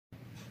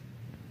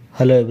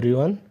Hello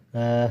everyone,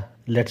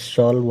 let's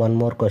solve one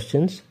more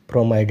questions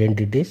from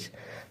identities,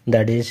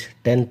 that is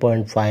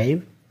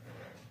 10.5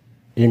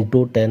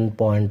 into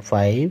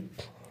 10.5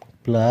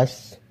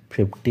 plus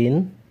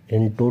 15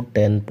 into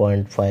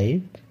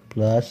 10.5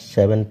 plus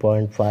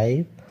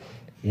 7.5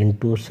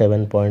 into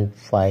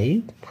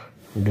 7.5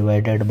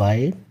 divided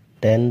by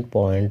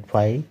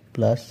 10.5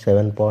 plus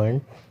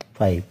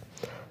 7.5.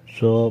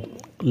 So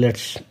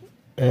let's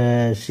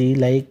see,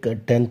 like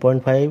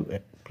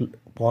 10.5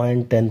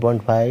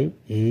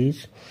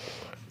 is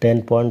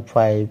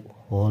 10.5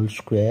 whole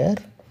square,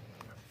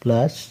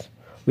 plus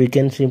we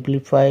can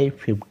simplify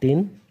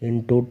 15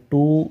 into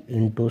 2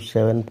 into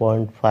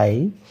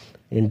 7.5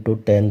 into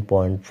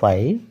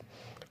 10.5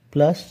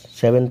 plus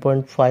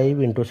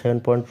 7.5 into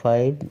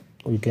 7.5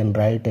 we can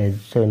write as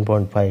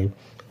 7.5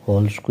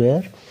 whole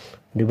square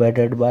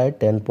divided by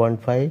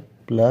 10.5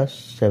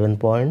 plus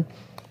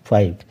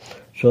 7.5.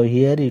 So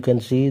here you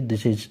can see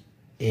this is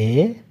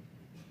A,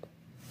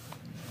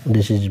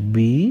 this is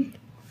B,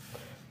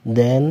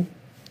 then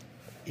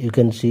you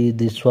can see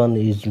this one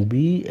is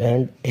B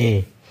and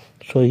A.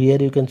 So here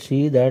you can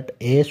see that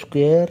A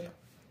square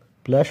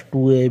plus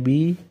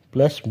 2AB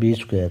plus B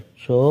square.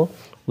 So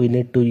we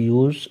need to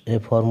use a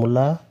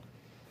formula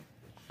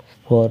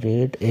for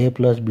it. A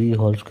plus B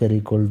whole square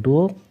equal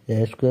to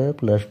A square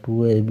plus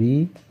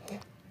 2AB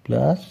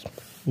plus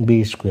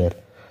B square.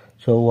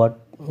 So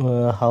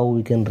how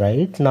we can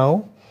write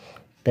now?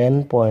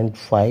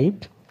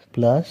 10.5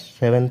 plus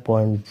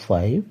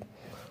 7.5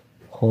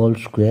 whole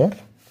square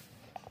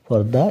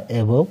for the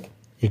above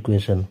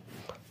equation.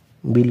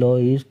 Below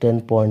is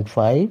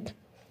 10.5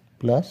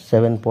 plus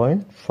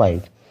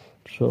 7.5.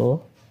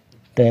 So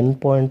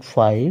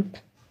 10.5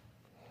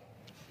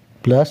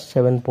 plus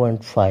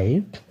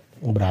 7.5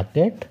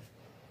 bracket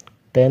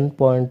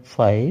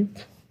 10.5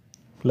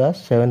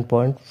 plus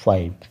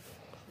 7.5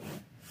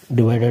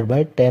 divided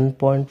by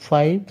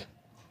 10.5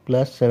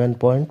 plus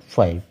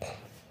 7.5.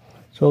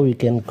 So we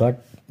can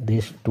cut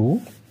these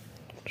two.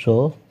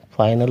 So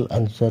final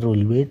answer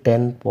will be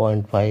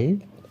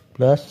 10.5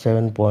 plus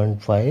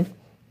 7.5,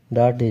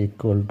 that is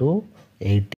equal to 80.